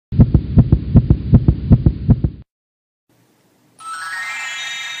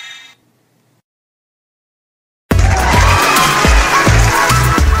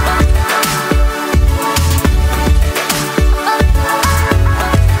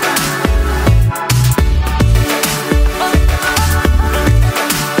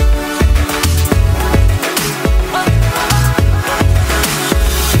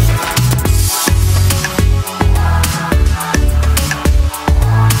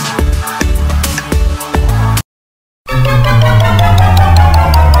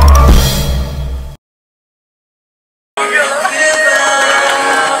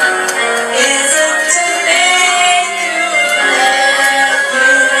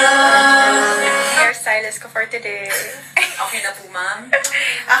ko for today. Okay na po, ma'am?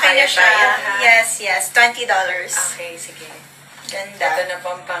 Okay na siya. Yes. $20. Okay, sige. Ganda. Ito na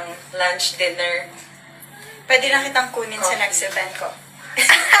pang lunch, dinner. Pwede na kitang kunin sa next event ko.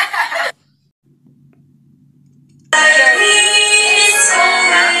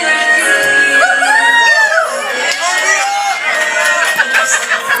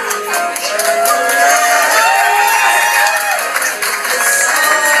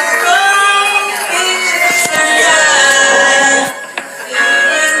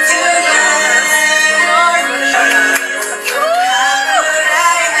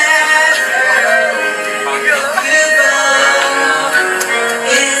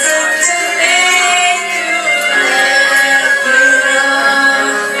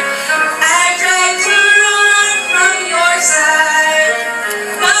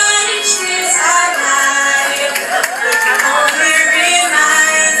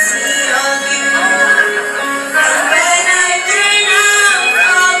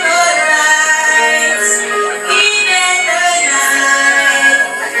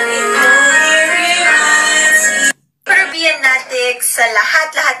 Sa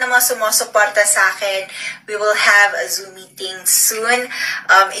lahat ng mga sumusuporta sa akin, we will have a Zoom meeting soon.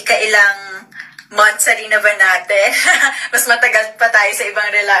 Ikailang months rin na ba natin? Mas matagal pa tayo sa ibang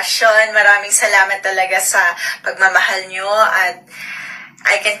relasyon. Maraming salamat talaga sa pagmamahal nyo at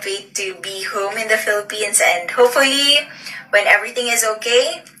I can't wait to be home in the Philippines and hopefully when everything is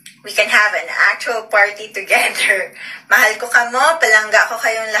okay, we can have an actual party together. Mahal ko kamo, palangga ko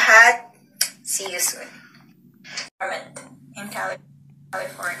kayong lahat. See you soon. In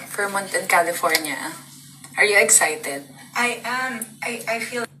California. Vermont in California. Are you excited? I am. I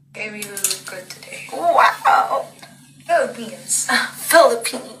feel like I really look good today. Wow! Philippines.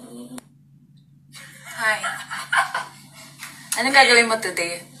 Philippines! Hi. Anong gagawin mo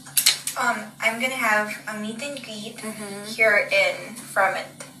today? I'm gonna have a meet and greet here in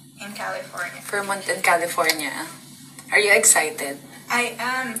Vermont in California. Vermont in California. Are you excited? I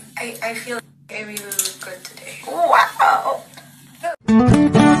am. I feel like I really look good today. Wow!